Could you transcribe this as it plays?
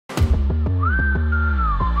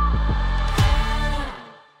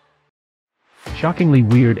Shockingly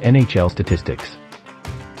weird NHL statistics.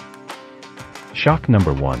 Shock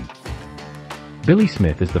number 1. Billy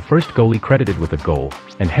Smith is the first goalie credited with a goal,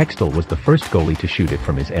 and Hextall was the first goalie to shoot it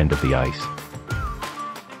from his end of the ice.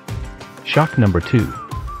 Shock number 2.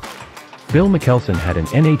 Bill Mikkelsen had an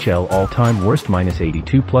NHL all-time worst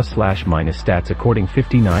 -82 +/- stats according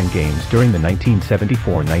 59 games during the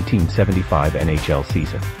 1974-1975 NHL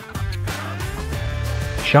season.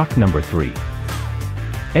 Shock number 3.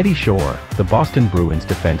 Eddie Shore, the Boston Bruins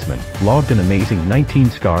defenseman, logged an amazing 19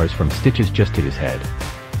 scars from stitches just to his head.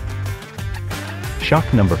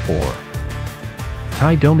 Shock number 4.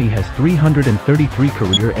 Ty Domi has 333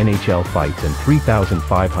 career NHL fights and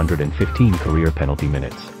 3,515 career penalty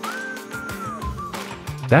minutes.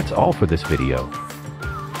 That's all for this video.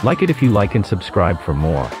 Like it if you like and subscribe for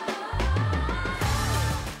more.